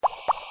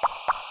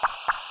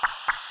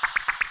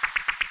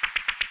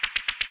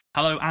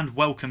Hello and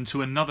welcome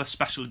to another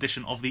special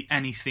edition of the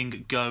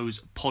Anything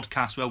Goes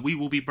podcast, where we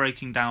will be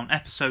breaking down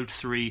episode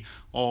 3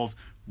 of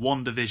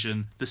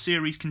WandaVision. The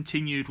series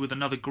continued with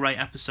another great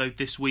episode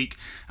this week,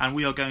 and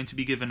we are going to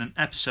be given an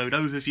episode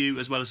overview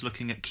as well as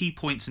looking at key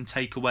points and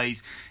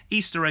takeaways,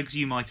 Easter eggs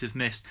you might have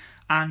missed,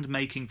 and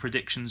making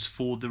predictions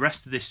for the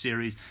rest of this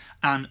series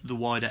and the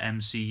wider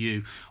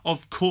MCU.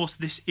 Of course,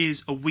 this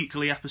is a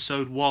weekly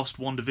episode whilst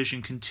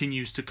WandaVision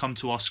continues to come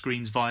to our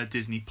screens via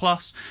Disney+.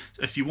 So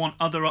if you want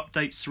other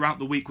updates throughout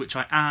the week, which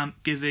I am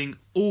giving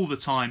all the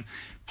time,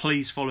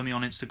 please follow me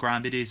on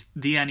Instagram. It is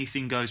the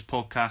Anything Goes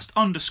podcast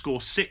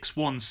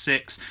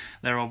 _616.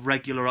 There are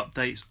regular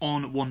updates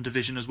on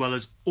WandaVision as well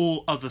as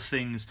all other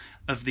things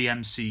of the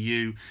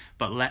MCU.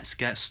 But let's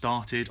get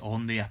started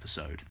on the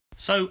episode.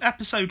 So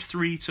episode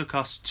 3 took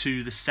us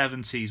to the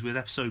 70s, with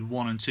episode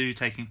 1 and 2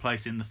 taking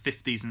place in the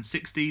 50s and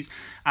 60s,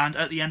 and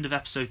at the end of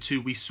episode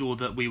 2 we saw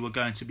that we were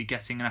going to be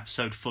getting an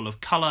episode full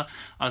of colour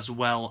as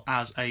well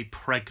as a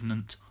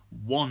pregnant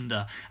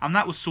Wanda, and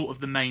that was sort of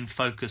the main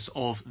focus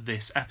of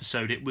this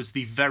episode. It was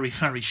the very,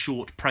 very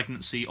short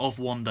pregnancy of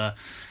Wanda,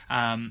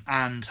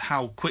 and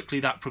how quickly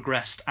that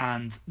progressed,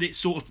 and it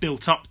sort of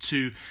built up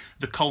to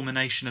the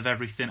culmination of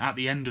everything at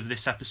the end of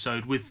this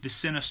episode, with the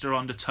sinister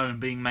undertone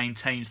being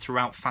maintained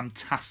throughout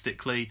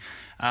fantastically.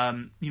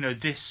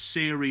 This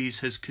series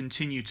has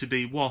continued to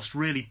be, whilst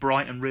really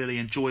bright and really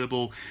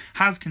enjoyable,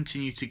 has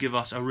continued to give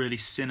us a really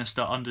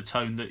sinister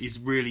undertone that is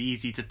really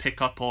easy to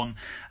pick up on.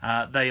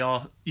 They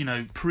are,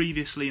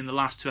 previously in the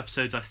last 2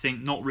 episodes, I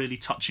think, not really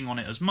touching on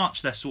it as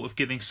much. They're sort of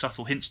giving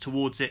subtle hints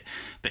towards it,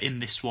 but in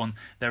this one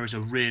there is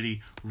a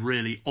really,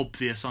 really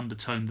obvious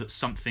undertone that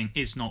something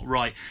is not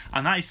right,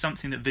 and that is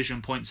something that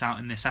Vision points out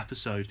in this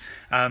episode.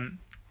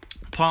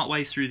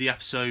 Partway through the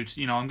episode,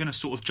 I'm going to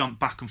sort of jump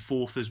back and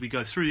forth as we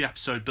go through the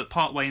episode, but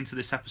partway into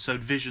this episode,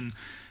 Vision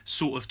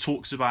sort of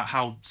talks about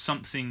how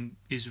something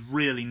is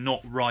really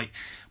not right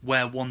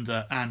where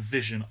Wanda and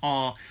Vision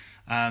are.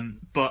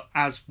 But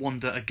as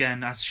Wanda,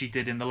 again, as she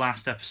did in the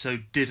last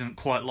episode, didn't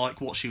quite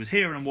like what she was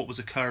hearing and what was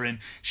occurring,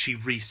 she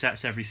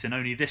resets everything.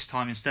 Only this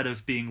time, instead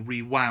of being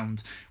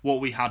rewound,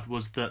 what we had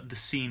was that the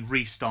scene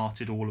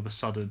restarted all of a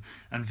sudden,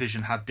 and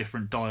Vision had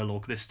different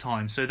dialogue this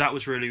time. So that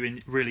was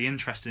really, really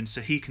interesting.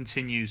 So he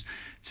continues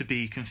to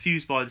be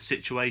confused by the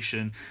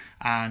situation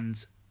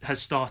and has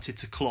started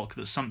to clock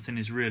that something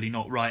is really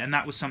not right, and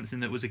that was something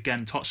that was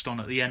again touched on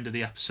at the end of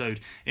the episode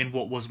in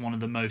what was one of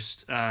the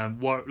most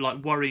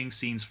worrying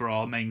scenes for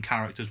our main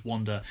characters,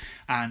 Wanda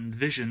and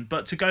Vision.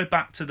 But to go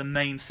back to the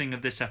main thing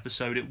of this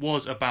episode, it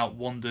was about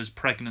Wanda's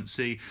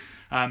pregnancy.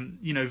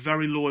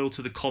 Very loyal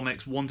to the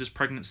comics. Wanda's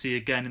pregnancy,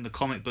 again, in the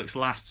comic books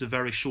lasts a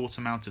very short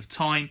amount of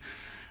time,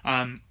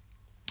 and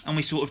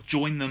we sort of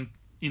join them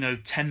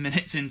 10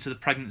 minutes into the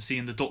pregnancy,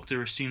 and the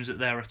doctor assumes that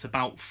they're at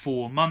about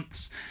 4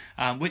 months,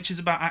 which is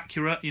about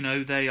accurate.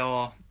 They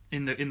are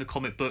in the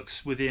comic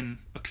books within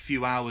a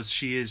few hours.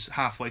 She is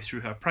halfway through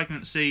her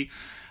pregnancy,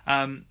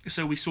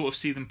 so we sort of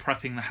see them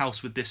prepping the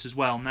house with this as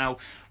well. Now,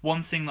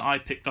 one thing that I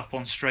picked up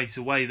on straight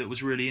away that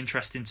was really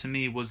interesting to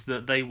me was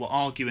that they were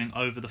arguing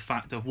over the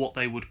fact of what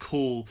they would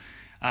call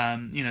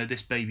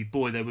this baby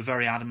boy. They were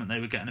very adamant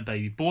they were getting a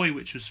baby boy,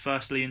 which was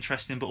firstly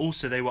interesting, but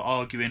also they were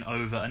arguing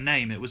over a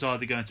name. It was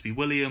either going to be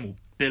William or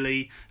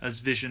Billy, as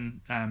Vision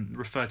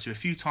referred to a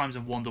few times,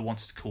 and Wanda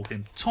wanted to call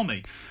him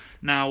Tommy.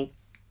 Now,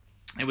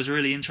 it was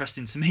really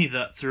interesting to me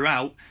that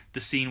throughout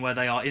the scene where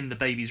they are in the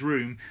baby's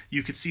room,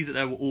 you could see that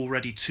there were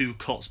already 2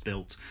 cots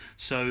built.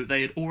 So they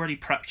had already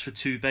prepped for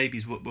 2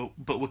 babies,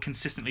 but were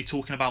consistently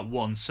talking about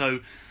 1. So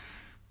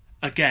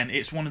again,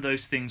 it's one of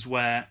those things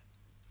where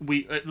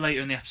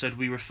later in the episode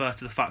we refer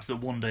to the fact that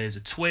Wanda is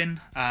a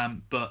twin,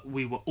 but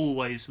we were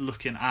always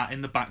looking at,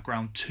 in the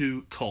background,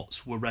 2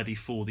 cots were ready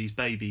for these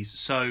babies.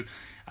 So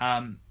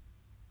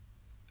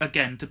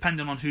again,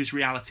 depending on whose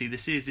reality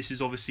this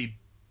is obviously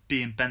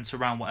being bent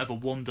around whatever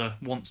Wanda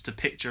wants to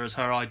picture as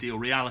her ideal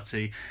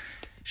reality.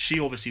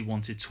 She obviously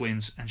wanted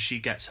twins, and she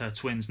gets her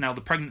twins. Now,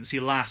 the pregnancy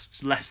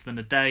lasts less than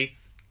a day.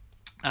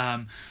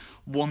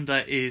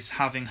 Wanda is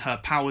having her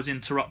powers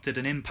interrupted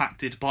and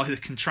impacted by the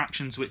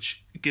contractions,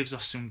 which gives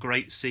us some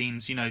great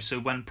scenes, so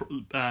when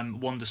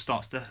Wanda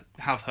starts to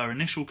have her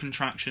initial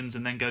contractions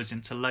and then goes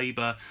into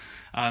labour,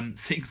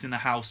 things in the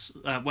house,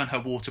 when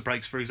her water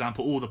breaks, for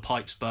example, all the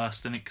pipes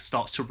burst and it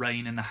starts to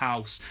rain in the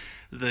house.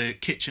 The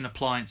kitchen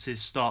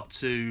appliances start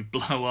to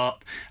blow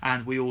up,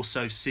 and we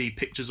also see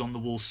pictures on the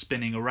wall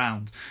spinning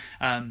around.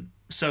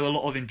 So a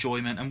lot of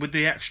enjoyment, and with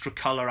the extra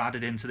colour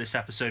added into this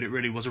episode, it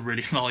really was a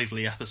really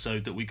lively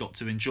episode that we got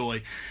to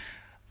enjoy.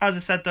 As I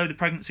said, though, the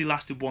pregnancy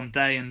lasted 1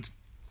 day, and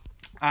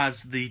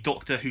as the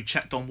doctor who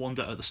checked on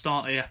Wanda at the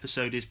start of the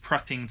episode is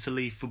prepping to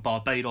leave for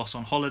Barbados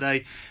on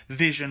holiday,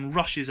 Vision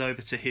rushes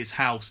over to his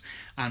house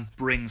and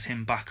brings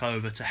him back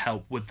over to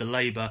help with the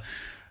labour.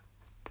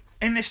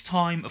 In this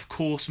time, of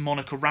course,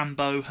 Monica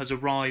Rambeau has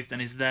arrived and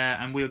is there,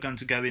 and we are going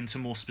to go into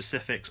more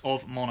specifics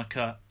of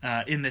Monica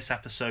in this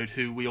episode,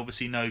 who we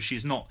obviously know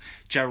she's not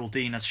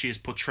Geraldine as she is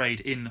portrayed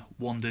in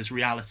Wanda's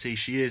reality.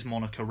 She is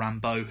Monica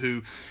Rambeau,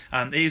 who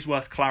it is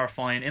worth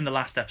clarifying. In the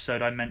last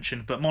episode I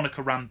mentioned, but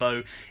Monica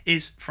Rambeau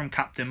is from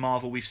Captain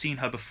Marvel. We've seen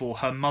her before.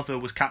 Her mother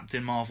was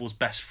Captain Marvel's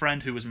best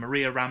friend, who was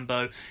Maria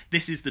Rambeau.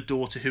 This is the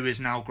daughter who is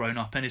now grown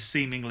up and is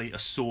seemingly a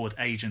sword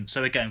agent.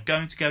 So again,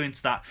 going to go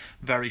into that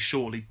very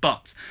shortly,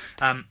 but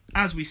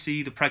as we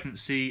see the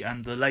pregnancy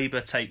and the labour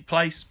take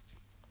place,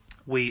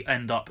 we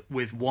end up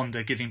with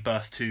Wanda giving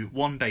birth to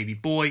one baby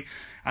boy,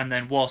 and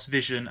then whilst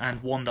Vision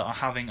and Wanda are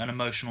having an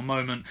emotional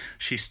moment,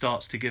 she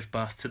starts to give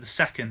birth to the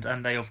second,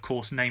 and they of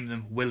course name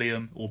them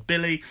William or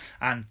Billy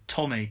and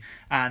Tommy.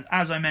 And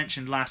as I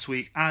mentioned last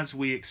week, as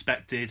we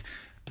expected,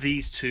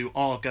 these two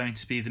are going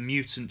to be the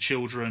mutant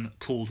children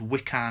called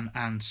Wiccan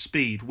and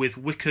Speed, with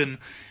Wiccan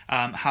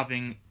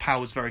having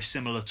powers very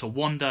similar to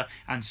Wanda,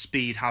 and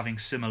Speed having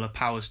similar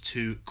powers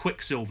to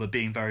Quicksilver,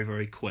 being very,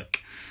 very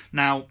quick.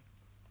 Now,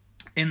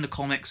 in the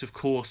comics, of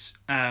course,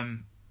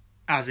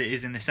 as it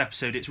is in this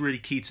episode, it's really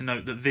key to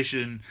note that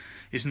Vision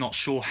is not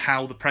sure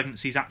how the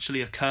pregnancies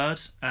actually occurred.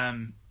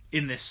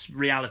 In this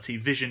reality,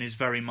 Vision is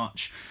very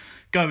much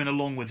going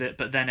along with it,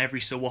 but then every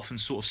so often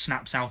sort of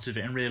snaps out of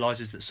it and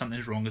realises that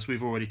something's wrong, as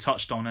we've already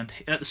touched on. And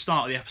at the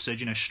start of the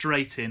episode,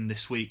 straight in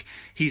this week,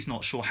 he's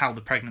not sure how the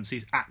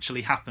pregnancies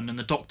actually happened, and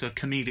the doctor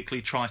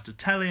comedically tries to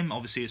tell him.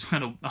 Obviously, it's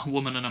when a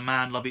woman and a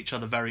man love each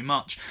other very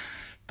much,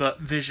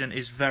 but Vision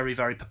is very,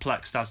 very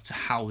perplexed as to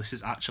how this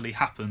has actually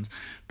happened.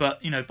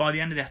 But, by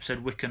the end of the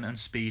episode, Wiccan and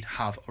Speed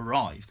have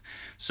arrived.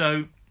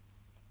 So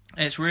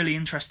it's really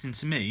interesting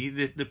to me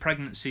that the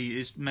pregnancy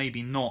is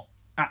maybe not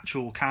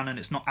actual canon.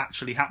 It's not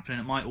actually happening.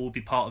 It might all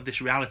be part of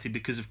this reality,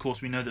 because of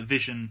course we know that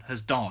Vision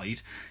has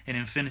died in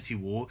Infinity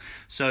War.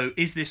 So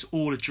is this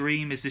all a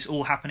dream? Is this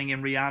all happening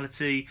in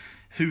reality?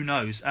 Who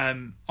knows?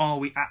 Are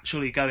we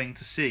actually going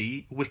to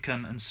see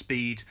Wiccan and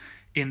Speed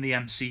in the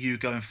MCU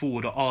going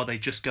forward, or are they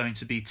just going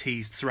to be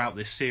teased throughout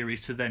this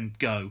series to then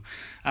go?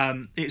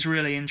 It's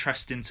really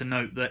interesting to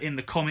note that in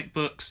the comic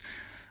books,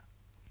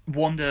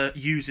 Wanda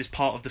uses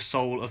part of the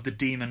soul of the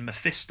demon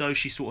Mephisto.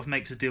 She sort of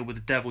makes a deal with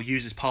the devil,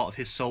 uses part of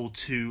his soul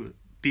to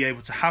be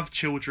able to have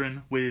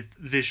children with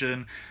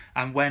Vision,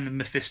 and when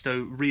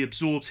Mephisto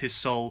reabsorbs his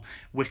soul,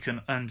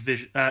 Wiccan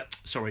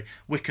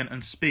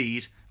and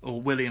Speed,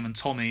 or William and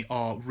Tommy,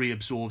 are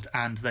reabsorbed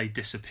and they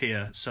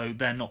disappear. So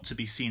they're not to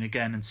be seen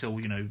again until,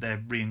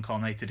 they're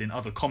reincarnated in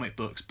other comic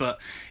books. But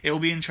it'll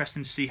be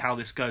interesting to see how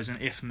this goes, and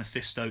if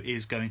Mephisto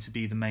is going to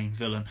be the main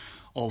villain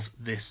of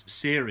this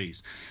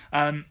series.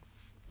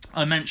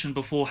 I mentioned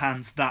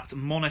beforehand that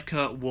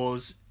Monica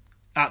was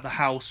at the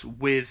house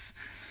with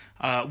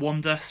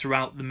Wanda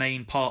throughout the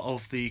main part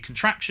of the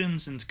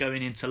contractions and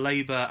going into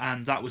labour,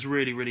 and that was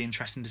really, really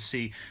interesting to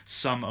see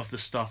some of the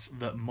stuff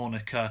that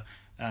Monica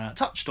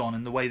touched on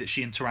and the way that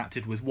she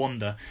interacted with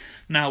Wanda.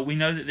 Now, we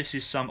know that this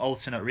is some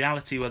alternate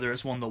reality, whether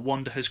it's one that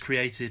Wanda has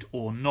created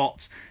or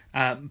not,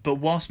 but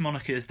whilst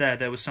Monica is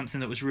there was something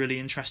that was really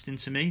interesting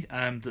to me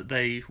that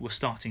they were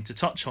starting to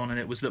touch on, and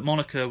it was that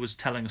Monica was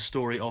telling a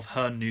story of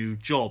her new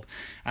job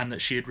and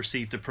that she had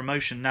received a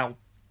promotion. Now,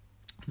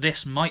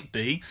 this might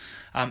be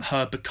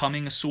her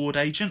becoming a sword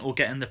agent, or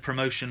getting the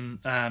promotion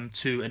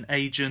to an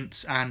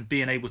agent and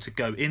being able to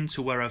go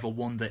into wherever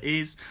Wanda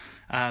is,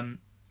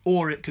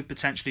 or it could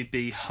potentially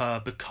be her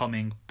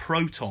becoming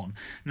Proton.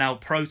 Now,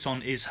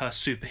 Proton is her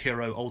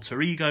superhero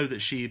alter ego,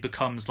 that she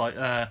becomes like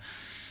a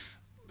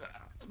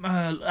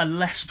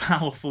less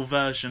powerful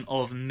version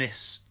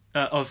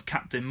of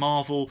Captain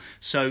Marvel,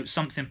 so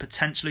something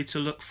potentially to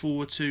look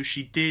forward to.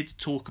 She did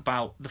talk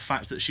about the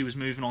fact that she was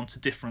moving on to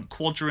different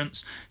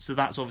quadrants, so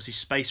that's obviously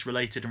space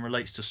related and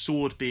relates to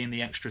Sword being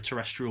the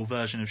extraterrestrial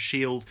version of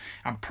S.H.I.E.L.D.,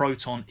 and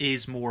Proton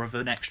is more of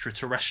an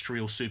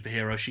extraterrestrial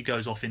superhero. She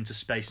goes off into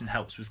space and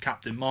helps with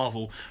Captain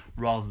Marvel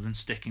rather than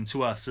sticking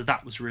to Earth, so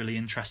that was really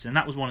interesting.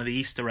 That was one of the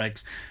Easter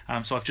eggs,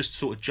 so I've just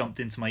sort of jumped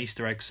into my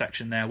Easter egg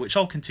section there, which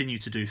I'll continue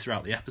to do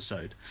throughout the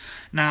episode.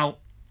 Now,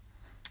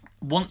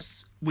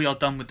 once we are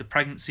done with the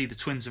pregnancy, the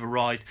twins have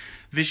arrived,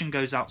 Vision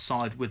goes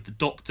outside with the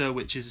Doctor,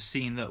 which is a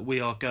scene that we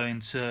are going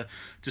to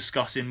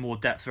discuss in more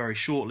depth very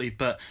shortly.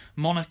 But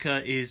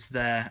Monica is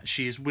there,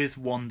 she is with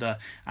Wanda,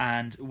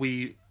 and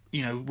we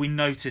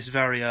notice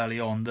very early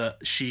on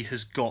that she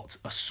has got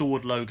a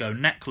sword logo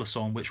necklace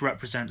on, which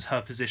represents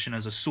her position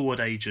as a sword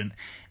agent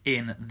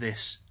in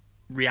this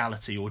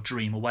reality or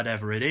dream or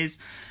whatever it is.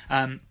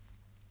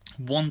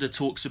 Wanda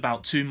talks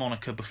about to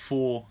Monica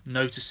before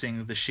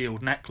noticing the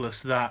shield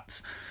necklace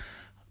that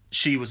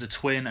she was a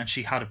twin and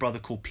she had a brother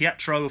called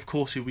Pietro, of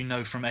course, who we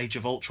know from Age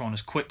of Ultron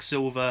as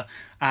Quicksilver.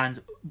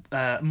 And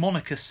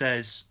Monica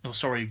says,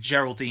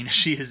 Geraldine,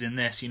 she is in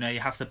this, you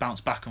have to bounce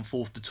back and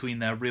forth between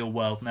their real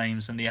world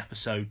names and the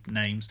episode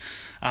names.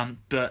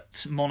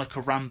 But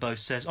Monica Rambeau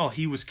says,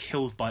 he was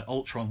killed by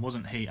Ultron,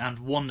 wasn't he? And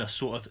Wanda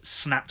sort of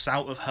snaps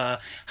out of her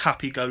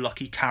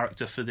happy-go-lucky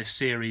character for this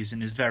series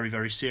and is very,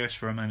 very serious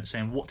for a moment,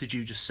 saying, what did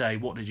you just say?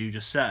 What did you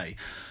just say?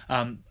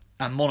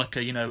 And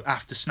Monica,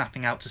 after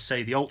snapping out to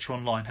say the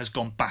Ultron line, has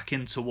gone back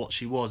into what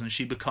she was, and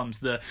she becomes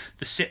the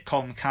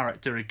sitcom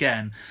character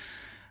again.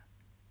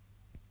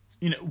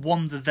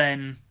 Wanda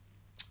then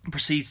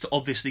proceeds to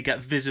obviously get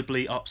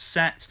visibly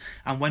upset,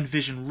 and when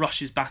Vision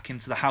rushes back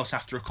into the house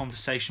after a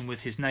conversation with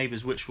his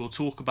neighbours, which we'll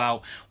talk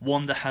about,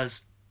 Wanda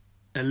has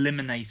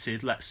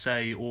eliminated, let's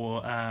say,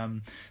 or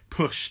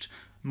pushed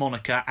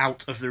Monica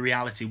out of the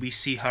reality. We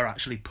see her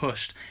actually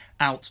pushed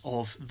out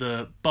of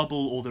the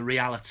bubble or the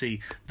reality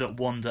that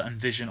Wanda and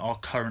Vision are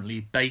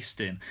currently based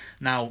in.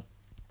 Now,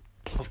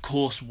 of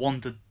course,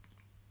 Wanda,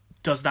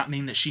 does that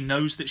mean that she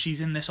knows that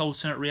she's in this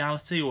alternate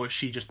reality, or has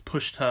she just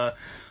pushed her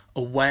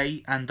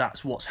away and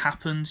that's what's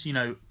happened?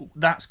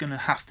 That's going to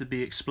have to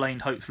be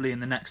explained hopefully in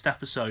the next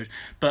episode.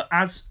 But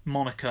as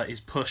Monica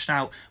is pushed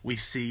out, we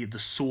see the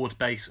Sword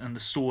base and the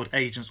Sword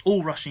agents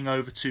all rushing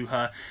over to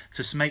her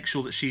to make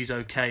sure that she's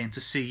okay and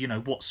to see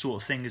what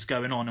sort of thing is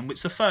going on. And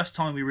it's the first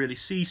time we really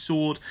see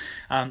Sword.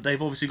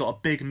 They've obviously got a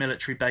big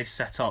military base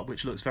set up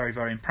which looks very,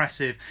 very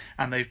impressive,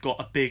 and they've got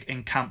a big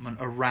encampment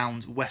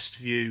around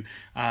Westview,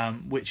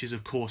 which is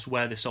of course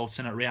where this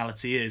alternate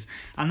reality is.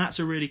 And that's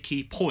a really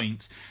key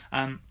point.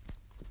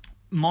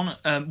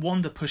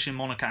 Wanda pushing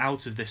Monica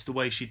out of this the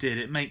way she did,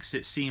 it makes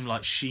it seem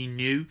like she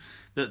knew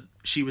that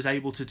she was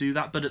able to do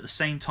that, but at the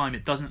same time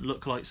it doesn't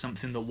look like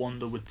something that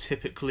Wanda would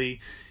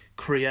typically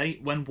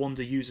create. When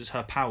Wanda uses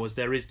her powers,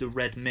 there is the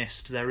red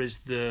mist, there is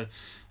the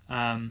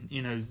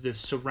the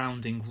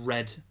surrounding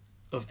red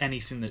of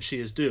anything that she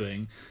is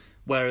doing,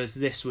 whereas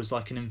this was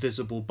like an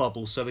invisible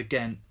bubble. So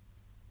again,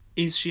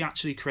 is she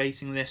actually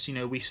creating this?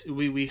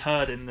 We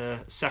heard in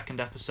the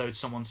second episode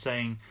someone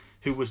saying,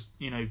 who was,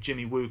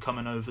 Jimmy Woo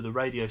coming over the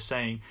radio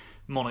saying,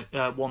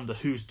 Wanda,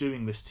 who's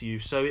doing this to you?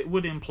 So it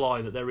would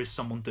imply that there is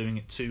someone doing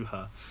it to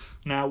her.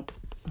 Now,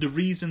 the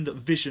reason that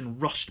Vision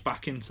rushed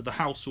back into the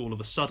house all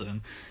of a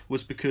sudden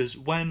was because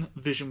when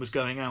Vision was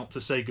going out to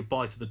say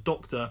goodbye to the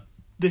Doctor,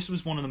 this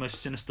was one of the most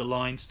sinister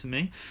lines to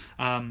me.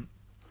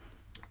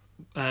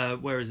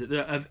 Where is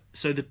it?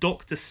 So the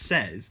Doctor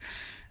says,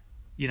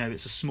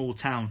 it's a small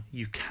town,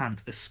 you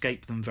can't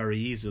escape them very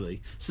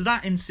easily. So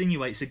that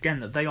insinuates again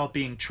that they are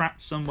being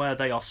trapped somewhere,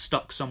 they are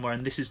stuck somewhere,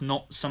 and this is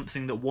not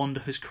something that Wanda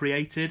has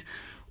created.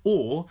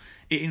 Or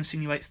it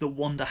insinuates that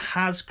Wanda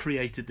has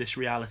created this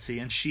reality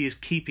and she is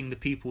keeping the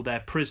people there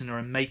prisoner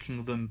and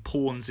making them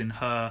pawns in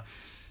her,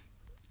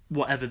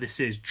 whatever this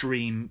is,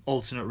 dream,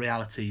 alternate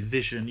reality,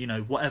 vision,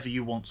 whatever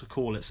you want to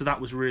call it. So that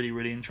was really,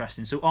 really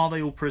interesting. So are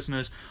they all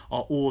prisoners,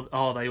 or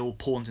are they all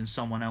pawns in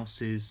someone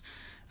else's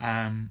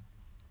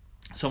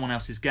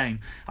game?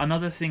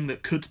 Another thing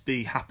that could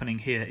be happening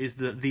here is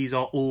that these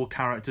are all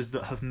characters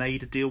that have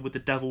made a deal with the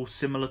devil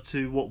similar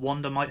to what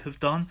Wanda might have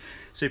done.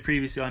 So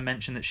previously I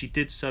mentioned that she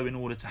did so in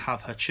order to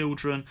have her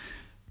children.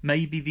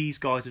 Maybe these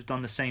guys have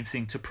done the same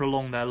thing to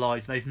prolong their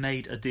life. They've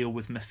made a deal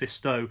with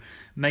Mephisto.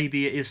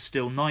 Maybe it is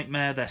still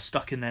Nightmare, they're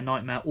stuck in their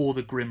nightmare, or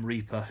the Grim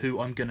Reaper, who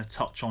I'm going to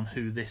touch on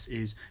who this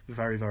is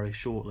very, very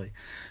shortly.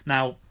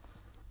 Now,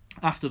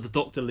 after the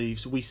Doctor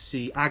leaves, we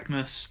see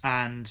Agnes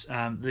and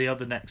the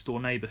other next door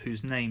neighbour,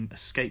 whose name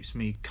escapes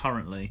me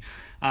currently,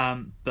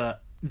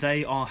 but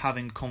they are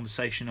having a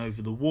conversation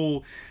over the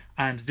wall,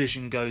 and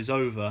Vision goes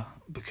over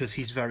because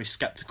he's very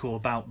sceptical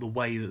about the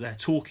way that they're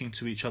talking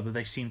to each other.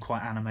 They seem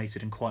quite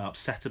animated and quite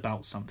upset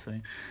about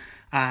something,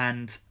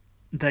 and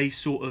they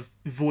sort of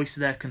voice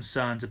their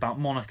concerns about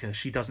Monica.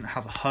 She doesn't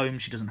have a home,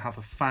 she doesn't have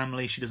a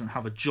family, she doesn't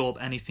have a job,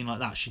 anything like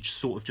that. She just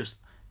sort of just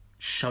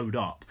showed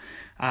up.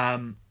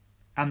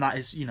 And that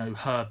is,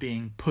 her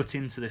being put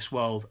into this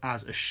world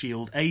as a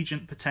S.H.I.E.L.D.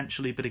 agent,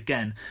 potentially. But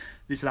again,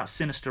 there's that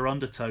sinister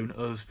undertone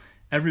of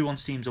everyone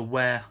seems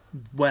aware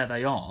where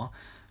they are,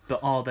 but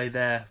are they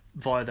there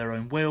via their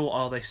own will?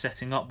 Are they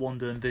setting up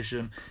Wanda and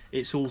Vision?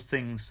 It's all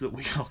things that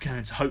we are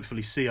going to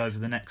hopefully see over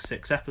the next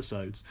 6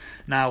 episodes.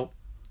 Now,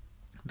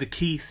 the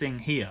key thing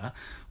here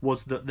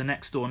was that the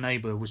next door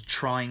neighbour was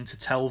trying to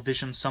tell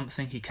Vision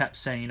something. He kept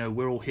saying,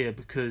 we're all here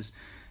because,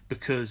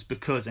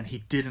 and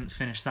he didn't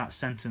finish that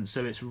sentence.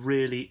 So it's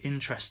really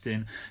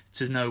interesting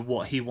to know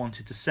what he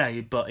wanted to say,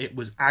 but it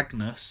was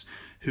Agnes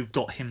who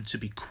got him to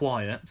be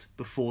quiet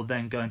before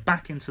then going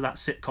back into that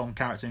sitcom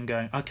character and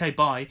going, okay,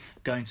 bye,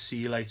 going to see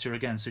you later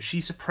again. So she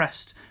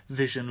suppressed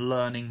Vision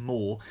learning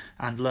more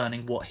and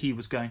learning what he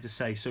was going to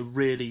say. So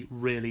really,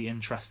 really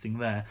interesting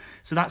there.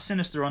 So that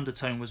sinister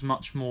undertone was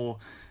much more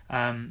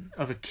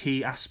of a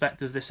key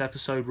aspect of this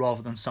episode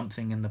rather than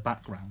something in the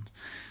background.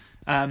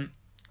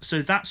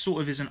 So that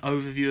sort of is an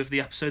overview of the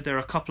episode. There are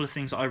a couple of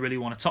things that I really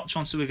want to touch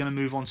on, so we're going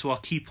to move on to our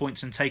key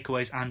points and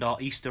takeaways and our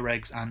Easter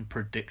eggs and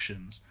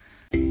predictions.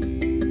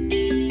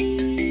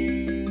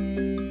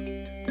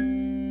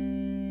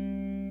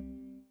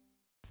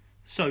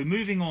 So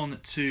moving on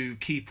to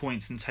key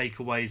points and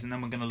takeaways, and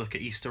then we're going to look at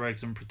Easter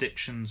eggs and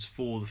predictions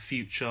for the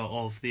future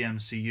of the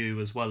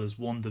MCU as well as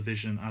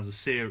WandaVision as a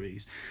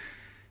series.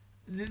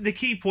 The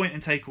key point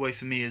and takeaway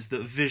for me is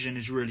that Vision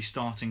is really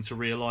starting to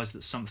realise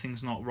that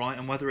something's not right,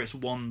 and whether it's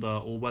Wanda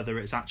or whether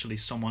it's actually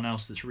someone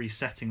else that's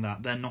resetting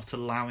that, they're not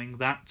allowing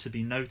that to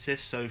be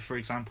noticed. So for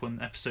example, in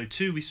episode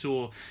 2 we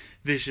saw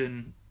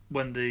Vision,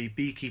 when the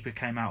beekeeper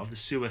came out of the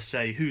sewer,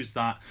 say, "Who's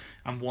that?"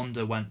 and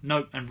Wanda went,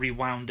 "Nope," and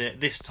rewound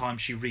it. This time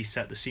she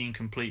reset the scene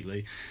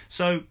completely.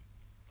 So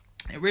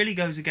it really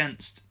goes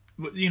against,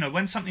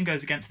 when something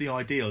goes against the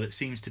ideal, it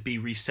seems to be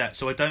reset.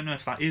 So I don't know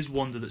if that is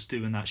Wanda that's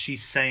doing that.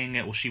 She's saying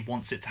it, or she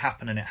wants it to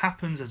happen and it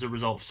happens as a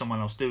result of someone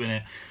else doing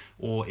it,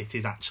 or it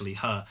is actually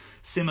her.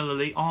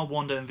 Similarly, are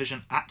Wanda and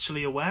Vision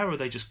actually aware, or are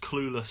they just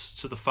clueless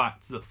to the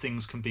fact that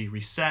things can be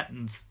reset,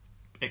 and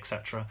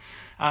etc.?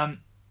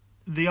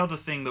 The other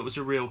thing that was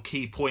a real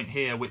key point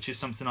here, which is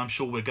something I'm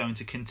sure we're going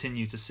to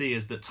continue to see,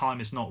 is that time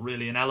is not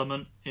really an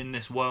element in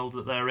this world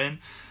that they're in.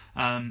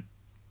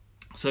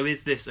 So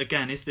is this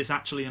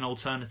actually an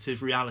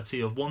alternative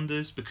reality of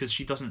Wanda's, because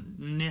she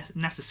doesn't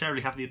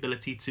necessarily have the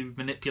ability to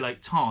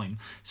manipulate time?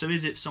 So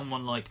is it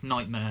someone like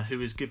Nightmare, who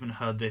has given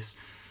her this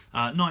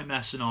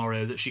nightmare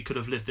scenario that she could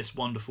have lived this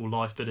wonderful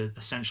life, but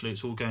essentially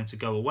it's all going to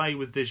go away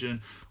with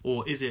Vision?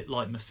 Or is it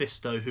like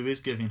Mephisto, who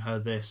is giving her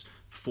this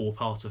for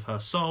part of her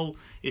soul?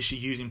 Is she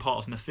using part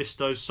of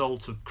Mephisto's soul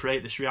to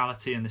create this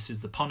reality, and this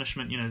is the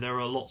punishment? There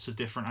are lots of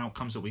different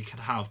outcomes that we could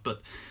have,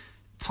 but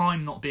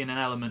time not being an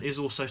element is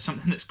also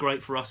something that's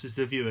great for us as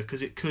the viewer,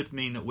 because it could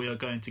mean that we are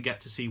going to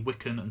get to see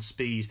Wiccan and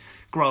Speed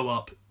grow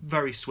up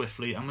very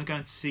swiftly, and we're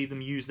going to see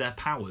them use their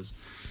powers.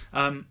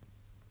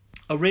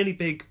 A really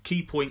big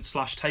key point /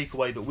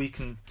 takeaway that we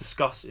can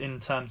discuss in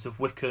terms of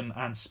Wiccan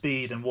and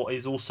Speed, and what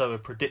is also a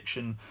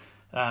prediction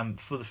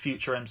for the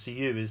future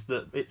MCU, is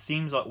that it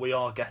seems like we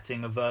are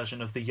getting a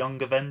version of the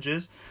Young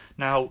Avengers.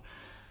 Now,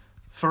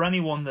 for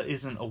anyone that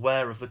isn't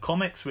aware of the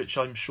comics, which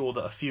I'm sure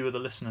that a few of the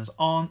listeners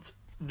aren't,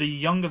 the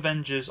Young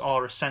Avengers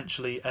are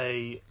essentially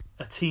a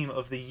team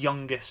of the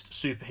youngest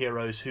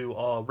superheroes who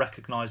are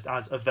recognised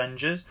as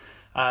Avengers,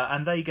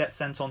 and they get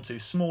sent onto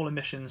smaller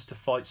missions to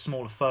fight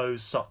smaller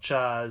foes, such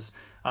as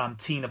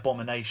Teen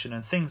Abomination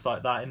and things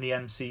like that in the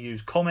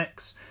MCU's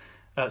comics.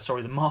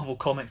 The Marvel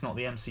comics, not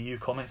the MCU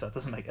comics. That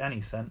doesn't make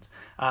any sense.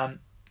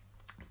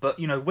 But,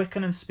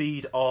 Wiccan and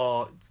Speed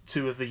are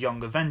two of the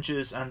Young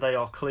Avengers, and they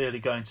are clearly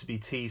going to be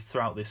teased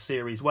throughout this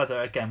series.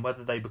 Whether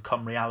they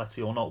become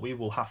reality or not, we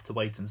will have to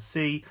wait and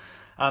see.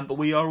 But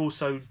we are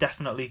also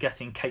definitely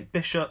getting Kate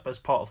Bishop as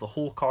part of the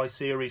Hawkeye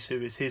series,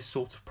 who is his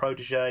sort of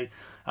protege.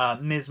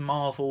 Ms.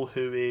 Marvel,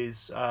 who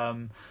is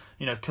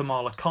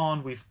Kamala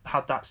Khan. We've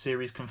had that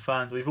series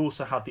confirmed. We've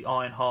also had the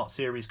Ironheart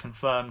series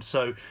confirmed.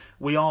 So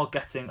we are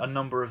getting a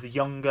number of the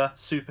younger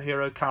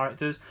superhero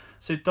characters.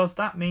 So does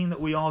that mean that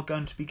we are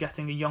going to be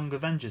getting a Young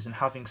Avengers and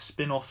having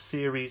spin-off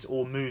series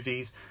or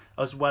movies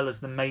as well as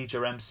the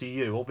major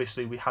MCU?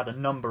 Obviously, we had a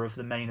number of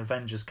the main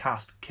Avengers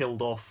cast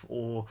killed off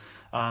or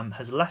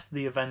has left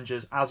the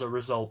Avengers as a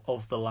result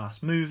of the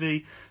last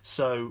movie.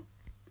 So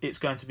it's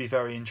going to be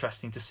very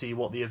interesting to see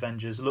what the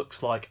Avengers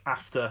looks like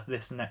after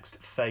this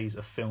next phase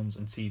of films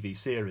and TV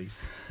series.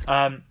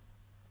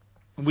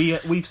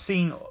 We've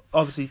seen,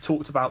 obviously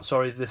talked about,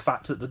 the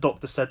fact that the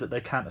Doctor said that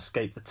they can't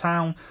escape the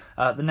town.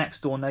 The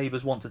next door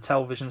neighbours want to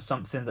tell Vision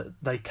something that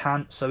they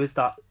can't. So is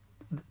that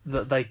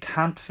they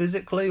can't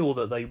physically, or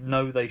that they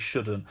know they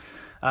shouldn't?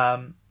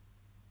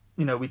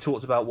 We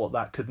talked about what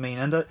that could mean,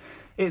 and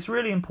it's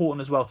really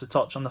important as well to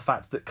touch on the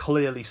fact that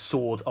clearly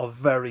SWORD are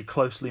very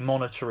closely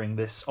monitoring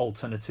this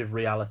alternative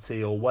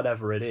reality, or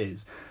whatever it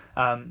is.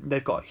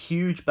 They've got a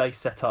huge base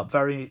set up,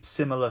 very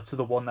similar to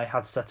the one they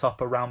had set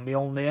up around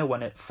Mjolnir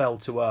when it fell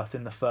to Earth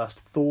in the first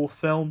Thor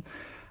film.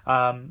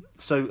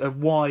 So a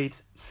wide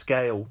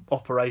scale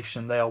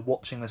operation they are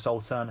watching this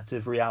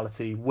alternative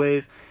reality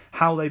with.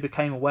 How they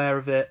became aware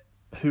of it,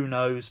 who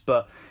knows,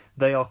 but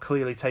they are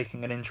clearly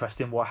taking an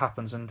interest in what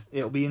happens, and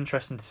it'll be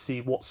interesting to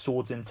see what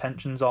SWORD's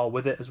intentions are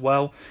with it as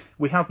well.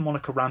 We have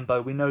Monica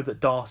Rambeau. We know that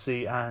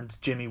Darcy and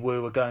Jimmy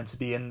Woo are going to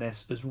be in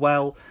this as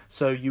well,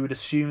 so you would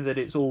assume that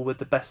it's all with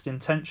the best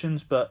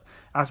intentions, but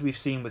as we've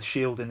seen with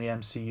S.H.I.E.L.D. in the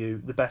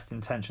MCU, the best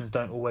intentions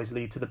don't always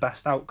lead to the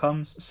best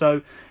outcomes.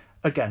 So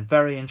again,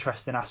 very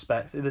interesting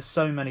aspect. There's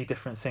so many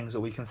different things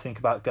that we can think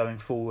about going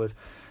forward.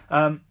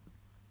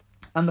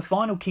 And the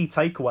final key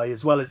takeaway,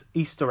 as well as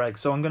Easter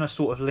eggs, so I'm going to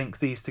sort of link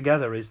these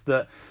together, is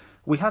that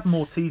we had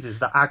more teasers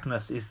that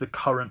Agnes is the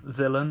current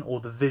villain,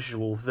 or the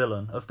visual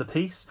villain of the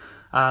piece.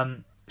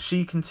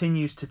 She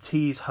continues to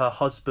tease her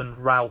husband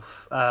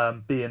Ralph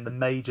being the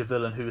major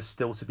villain, who is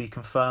still to be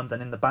confirmed,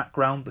 and in the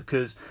background,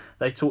 because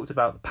they talked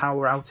about the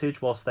power outage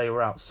whilst they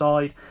were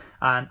outside,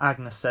 and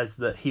Agnes says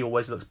that he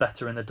always looks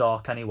better in the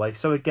dark anyway.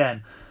 So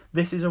again,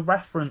 this is a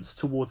reference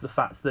towards the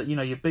fact that,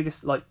 your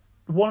biggest,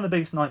 one of the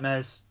biggest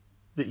nightmares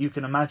that you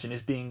can imagine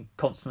is being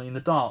constantly in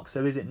the dark.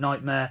 So is it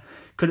Nightmare?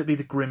 Could it be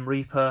the Grim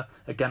Reaper?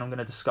 Again, I'm going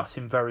to discuss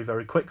him very,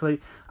 very quickly.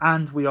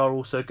 And we are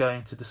also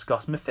going to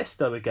discuss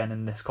Mephisto again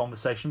in this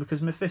conversation,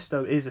 because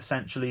Mephisto is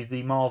essentially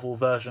the Marvel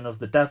version of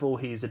the devil.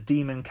 He's a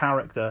demon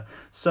character.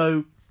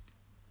 So,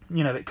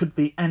 it could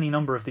be any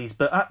number of these.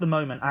 But at the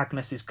moment,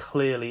 Agnes is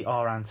clearly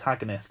our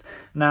antagonist.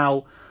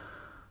 Now,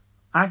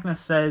 Agnes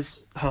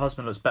says her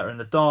husband looks better in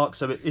the dark,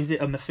 so is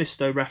it a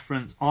Mephisto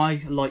reference?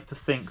 I like to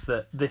think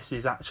that this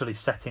is actually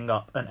setting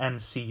up an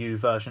MCU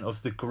version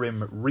of the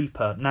Grim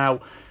Reaper.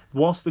 Now,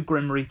 whilst the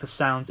Grim Reaper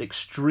sounds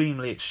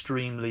extremely,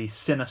 extremely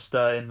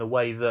sinister in the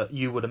way that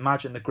you would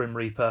imagine the Grim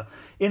Reaper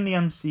in the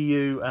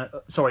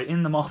MCU,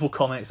 in the Marvel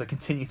Comics, I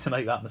continue to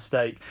make that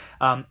mistake,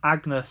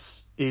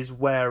 Agnes is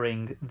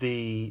wearing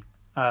the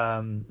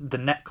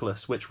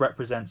necklace which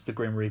represents the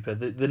Grim Reaper.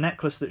 The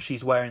necklace that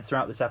she's wearing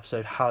throughout this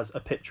episode has a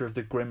picture of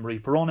the Grim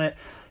Reaper on it.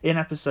 In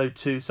episode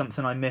 2,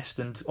 something I missed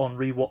and on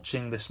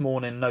rewatching this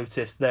morning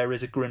noticed, there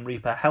is a Grim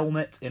Reaper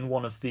helmet in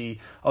one of the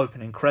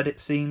opening credit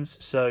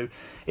scenes, so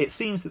it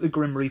seems that the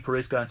Grim Reaper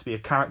is going to be a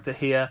character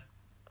here.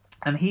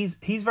 And he's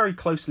very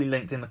closely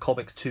linked in the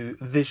comics to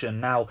Vision.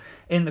 Now,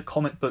 in the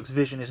comic books,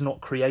 Vision is not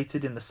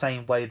created in the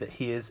same way that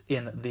he is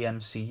in the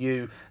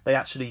MCU. They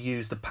actually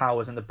use the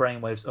powers and the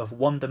brainwaves of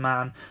Wonder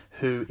Man,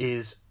 who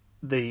is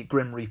the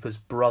Grim Reaper's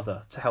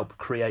brother, to help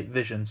create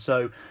Vision.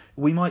 So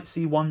we might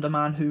see Wonder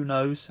Man, who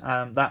knows?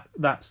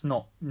 That's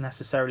not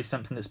necessarily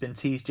something that's been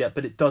teased yet,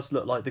 but it does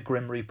look like the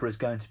Grim Reaper is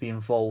going to be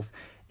involved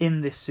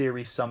in this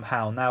series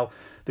somehow. Now,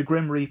 the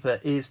Grim Reaper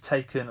is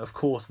taken, of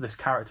course, this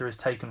character is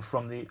taken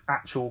from the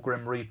actual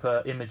Grim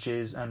Reaper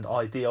images and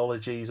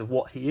ideologies of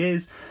what he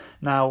is.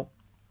 Now,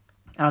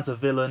 as a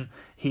villain,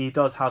 he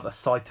does have a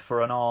scythe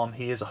for an arm.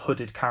 He is a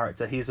hooded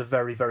character. He is a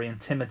very, very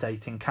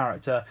intimidating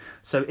character.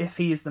 So if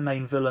he is the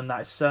main villain,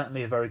 that is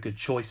certainly a very good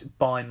choice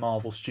by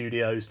Marvel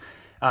Studios.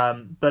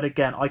 But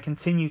again, I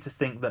continue to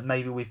think that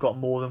maybe we've got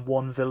more than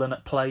one villain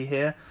at play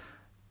here.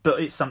 But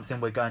it's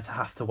something we're going to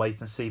have to wait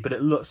and see. But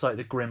it looks like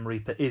the Grim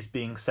Reaper is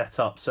being set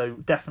up. So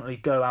definitely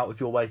go out of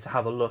your way to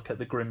have a look at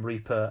the Grim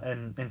Reaper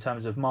in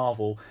terms of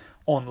Marvel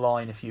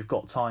online if you've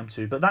got time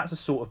to. But that's a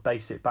sort of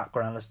basic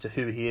background as to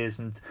who he is.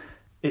 And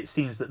it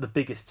seems that the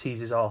biggest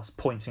teasers are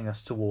pointing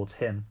us towards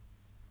him.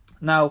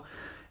 Now,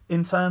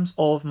 in terms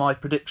of my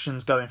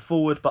predictions going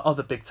forward, but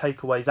other big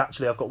takeaways,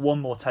 actually I've got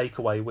one more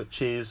takeaway,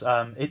 which is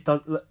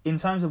in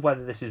terms of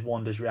whether this is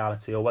Wanda's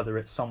reality or whether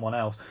it's someone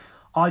else,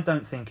 I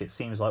don't think it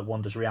seems like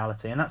Wanda's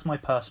reality, and that's my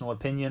personal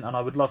opinion, and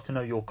I would love to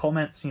know your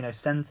comments.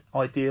 Send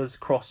ideas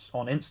across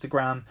on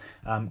Instagram,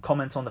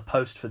 comment on the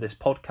post for this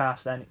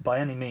podcast, and by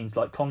any means,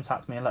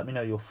 contact me and let me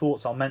know your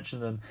thoughts. I'll mention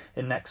them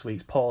in next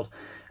week's pod.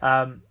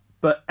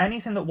 But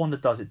anything that Wanda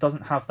does, it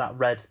doesn't have that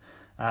red,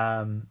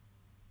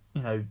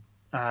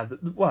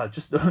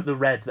 just the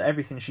red that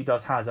everything she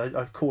does has.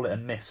 I call it a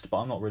mist, but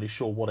I'm not really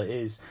sure what it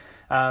is.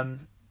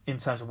 In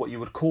terms of what you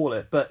would call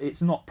it, but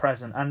it's not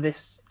present, and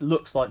this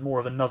looks like more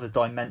of another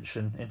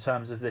dimension in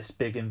terms of this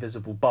big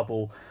invisible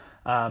bubble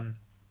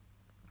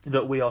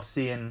that we are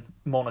seeing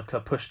Monica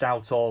pushed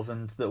out of,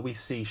 and that we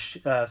see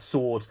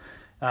Sword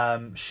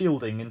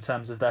shielding in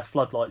terms of their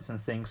floodlights and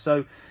things.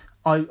 So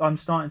I'm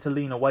starting to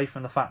lean away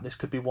from the fact this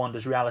could be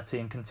Wanda's reality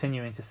and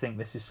continuing to think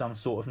this is some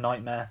sort of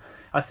nightmare.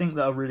 I think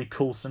that a really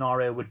cool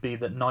scenario would be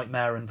that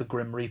Nightmare and the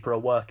Grim Reaper are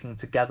working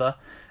together,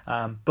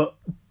 but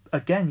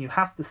again, you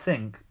have to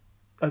think,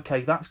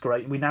 okay, that's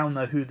great, we now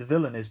know who the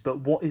villain is,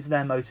 but what is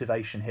their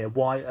motivation here?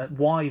 Why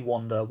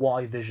Wanda?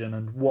 Why Vision?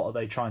 And what are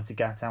they trying to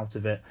get out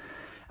of it?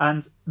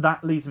 And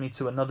that leads me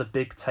to another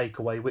big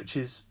takeaway, which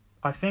is,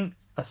 I think,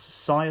 a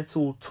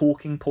societal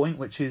talking point,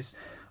 which is,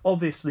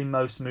 obviously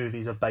most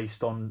movies are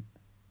based on,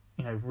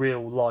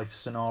 real life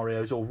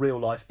scenarios or real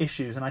life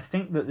issues, and I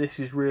think that this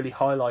is really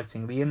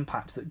highlighting the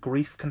impact that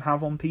grief can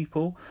have on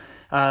people.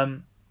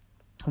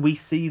 We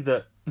see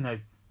that,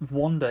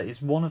 Wanda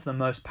is one of the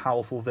most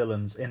powerful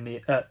villains in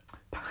the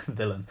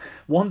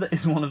Wanda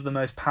is one of the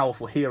most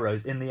powerful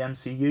heroes in the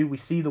MCU. We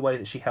see the way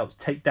that she helps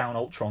take down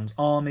Ultron's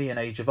army in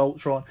Age of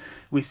Ultron.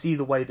 We see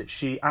the way that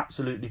she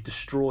absolutely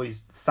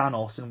destroys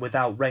Thanos, and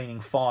without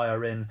raining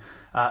fire in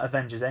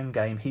Avengers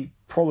Endgame, he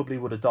probably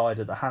would have died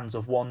at the hands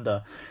of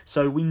Wanda.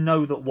 So we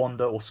know that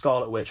Wanda, or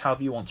Scarlet Witch,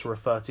 however you want to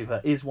refer to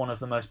her, is one of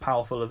the most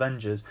powerful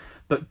Avengers,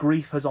 but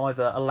grief has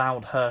either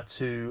allowed her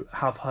to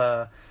have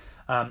her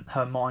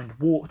mind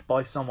warped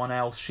by someone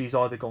else. She's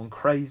either gone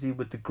crazy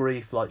with the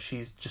grief, like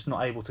she's just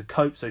not able to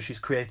cope, so she's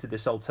created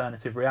this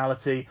alternative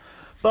reality.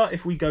 But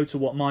if we go to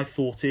what my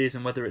thought is,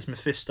 and whether it's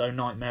Mephisto,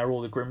 Nightmare,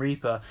 or the Grim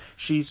Reaper,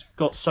 she's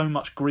got so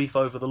much grief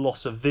over the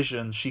loss of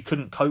Vision, she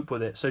couldn't cope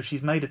with it, so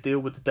she's made a deal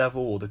with the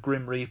devil or the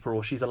Grim Reaper,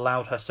 or she's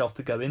allowed herself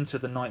to go into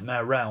the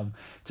Nightmare realm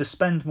to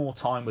spend more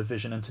time with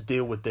Vision and to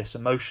deal with this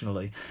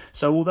emotionally.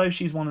 So although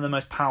she's one of the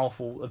most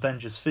powerful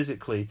Avengers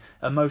physically,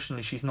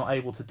 emotionally she's not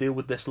able to deal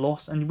with this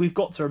loss. And we've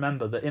got to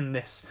remember that in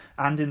this,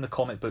 and in the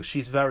comic books,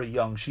 she's very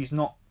young. She's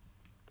not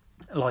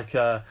like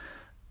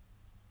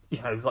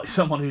like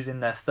someone who's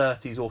in their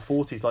 30s or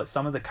 40s, like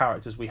some of the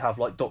characters we have,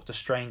 like Doctor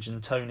Strange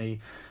and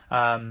Tony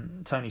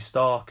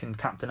Stark and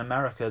Captain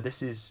America.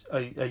 This is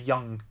a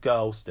young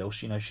girl still.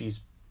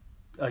 She's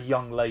a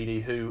young lady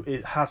who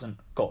hasn't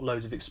got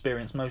loads of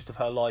experience. Most of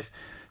her life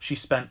she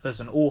spent as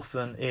an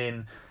orphan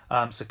in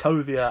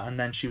Sokovia, and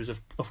then she was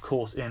of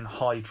course in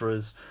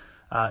Hydra's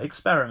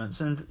experiments.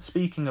 And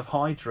speaking of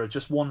Hydra,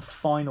 just one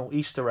final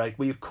Easter egg.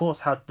 We of course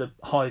had the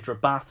Hydra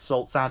bath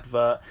salts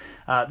advert.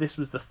 This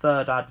was the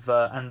third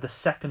advert and the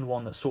second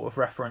one that sort of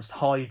referenced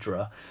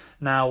Hydra.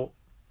 Now,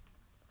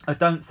 I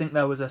don't think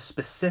there was a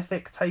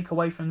specific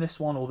takeaway from this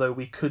one, although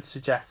we could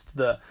suggest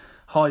that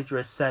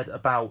Hydra said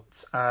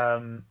about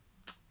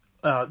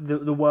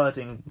the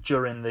wording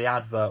during the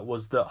advert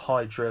was that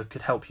Hydra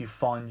could help you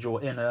find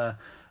your inner,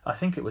 I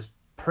think it was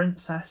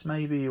princess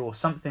maybe, or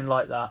something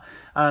like that.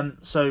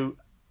 So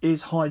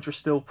is Hydra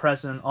still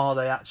present? Are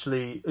they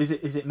actually, is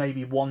it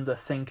maybe Wanda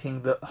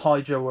thinking that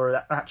Hydra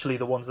were actually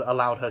the ones that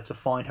allowed her to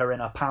find her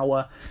inner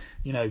power?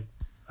 You know,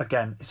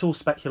 again, it's all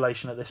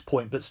speculation at this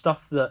point, but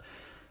stuff that,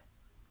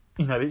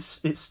 you know,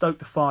 it's stoked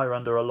the fire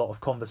under a lot of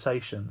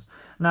conversations.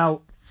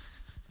 Now,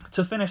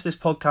 to finish this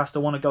podcast, I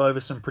want to go over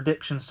some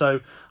predictions.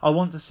 So I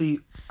want to see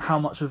how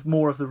much of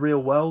more of the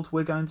real world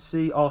we're going to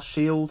see. Are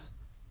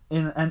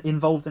S.H.I.E.L.D.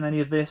 involved in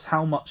any of this?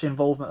 How much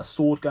involvement is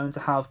S.W.O.R.D. going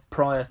to have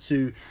prior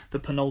to the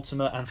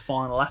penultimate and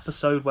final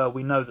episode, where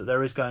we know that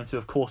there is going to,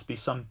 of course, be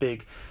some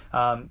big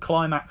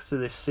climax to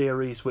this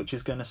series, which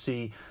is going to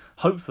see,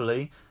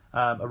 hopefully,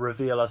 a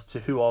reveal as to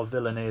who our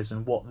villain is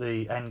and what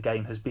the end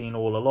game has been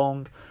all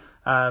along.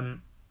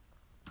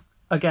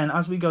 Again,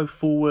 as we go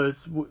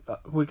forwards,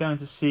 we're going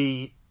to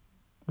see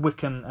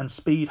Wiccan and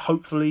Speed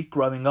hopefully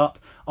growing up.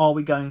 Are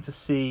we going to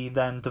see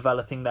them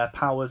developing their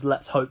powers?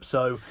 Let's hope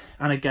so.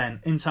 And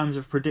again, in terms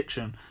of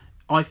prediction,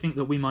 I think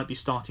that we might be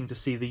starting to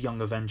see the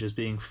Young Avengers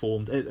being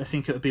formed. I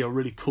think it would be a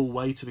really cool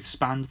way to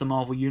expand the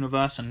Marvel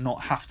Universe and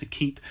not have to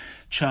keep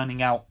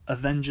churning out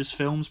Avengers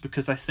films,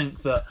 because I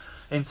think that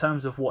in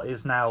terms of what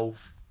is now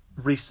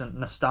recent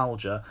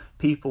nostalgia,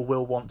 people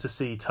will want to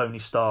see Tony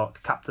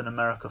Stark, Captain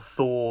America,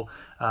 Thor,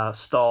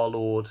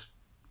 Star-Lord,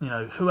 you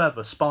know,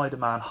 whoever,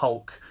 Spider-Man,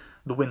 Hulk,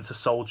 the Winter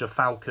Soldier,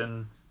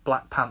 Falcon,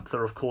 Black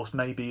Panther, of course,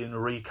 maybe in a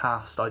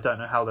recast. I don't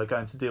know how they're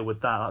going to deal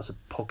with that. That's a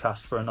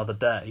podcast for another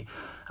day.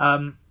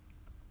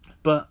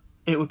 But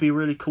it would be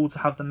really cool to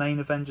have the main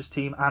Avengers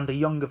team and a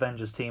young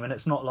Avengers team, and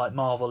it's not like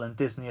Marvel and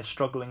Disney are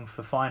struggling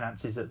for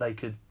finances that they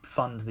could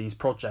fund these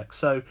projects.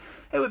 So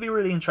it would be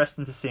really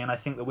interesting to see, and I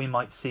think that we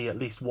might see at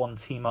least one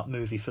team-up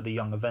movie for the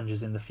Young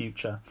Avengers in the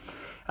future.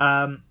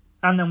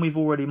 And then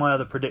my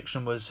other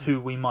prediction was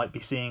who we might be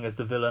seeing as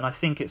the villain. I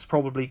think it's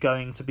probably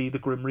going to be the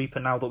Grim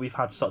Reaper, now that we've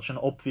had such an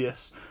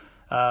obvious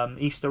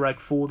Easter egg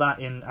for that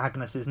in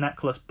Agnes's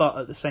necklace. But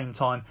at the same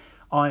time,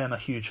 I am a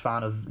huge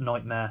fan of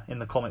Nightmare in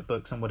the comic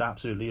books and would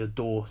absolutely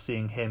adore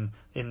seeing him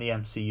in the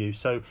MCU.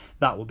 So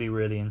that would be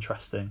really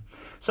interesting.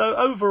 So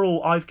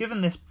overall, I've given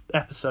this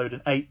episode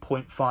an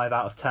 8.5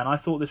 out of 10. I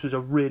thought this was a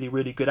really,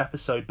 really good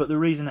episode, but the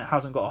reason it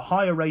hasn't got a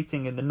higher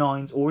rating in the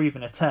 9s or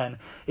even a 10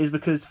 is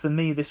because for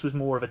me this was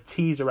more of a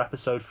teaser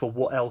episode for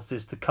what else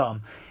is to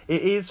come.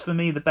 It is for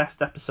me the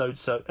best episode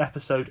so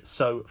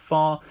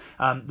far.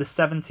 The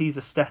 70s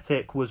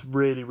aesthetic was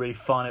really, really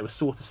fun. It was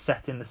sort of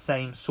set in the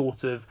same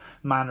sort of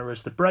manner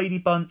as the Brady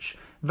Bunch.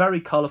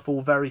 Very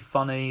colourful, very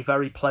funny,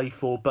 very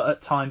playful, but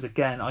at times,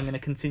 again, I'm going to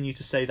continue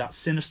to say that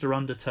sinister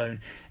undertone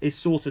is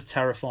sort of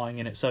terrifying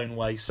in its own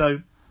way.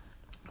 So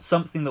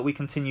something that we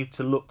continue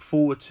to look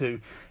forward to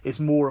is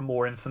more and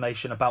more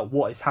information about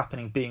what is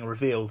happening being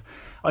revealed.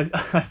 I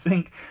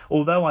think,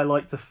 although I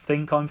like to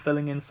think I'm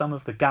filling in some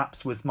of the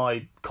gaps with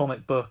my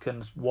comic book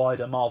and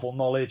wider Marvel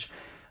knowledge,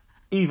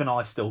 even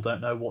I still don't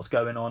know what's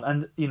going on,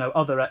 and you know,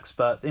 other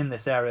experts in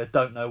this area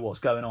don't know what's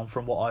going on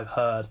from what I've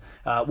heard,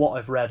 what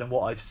I've read and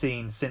what I've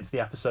seen since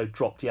the episode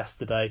dropped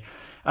yesterday.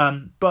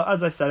 But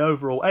as I say,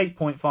 overall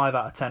 8.5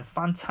 out of 10,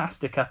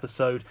 fantastic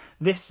episode.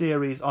 This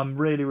series I'm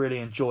really, really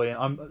enjoying.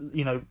 I'm,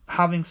 you know,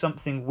 having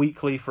something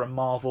weekly from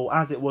Marvel,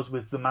 as it was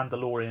with The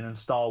Mandalorian and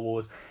Star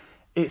Wars.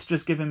 It's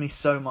just given me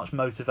so much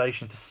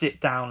motivation to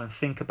sit down and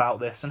think about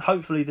this, and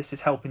hopefully this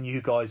is helping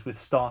you guys with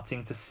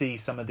starting to see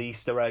some of the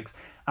Easter eggs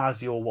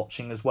as you're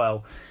watching as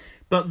well.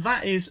 But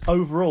that is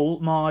overall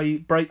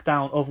my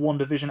breakdown of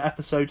WandaVision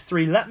episode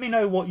 3. Let me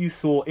know what you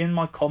thought in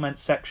my comment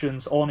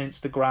sections on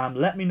Instagram.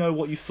 Let me know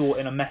what you thought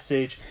in a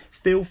message.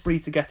 Feel free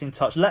to get in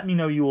touch. Let me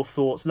know your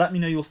thoughts. Let me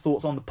know your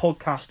thoughts on the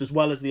podcast as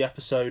well as the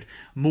episode.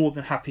 More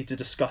than happy to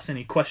discuss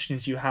any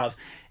questions you have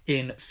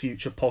in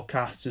future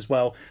podcasts as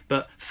well.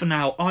 But for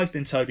now, I've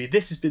been Toby.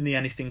 This has been the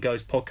Anything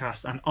Goes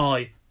podcast, and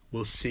I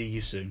will see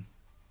you soon.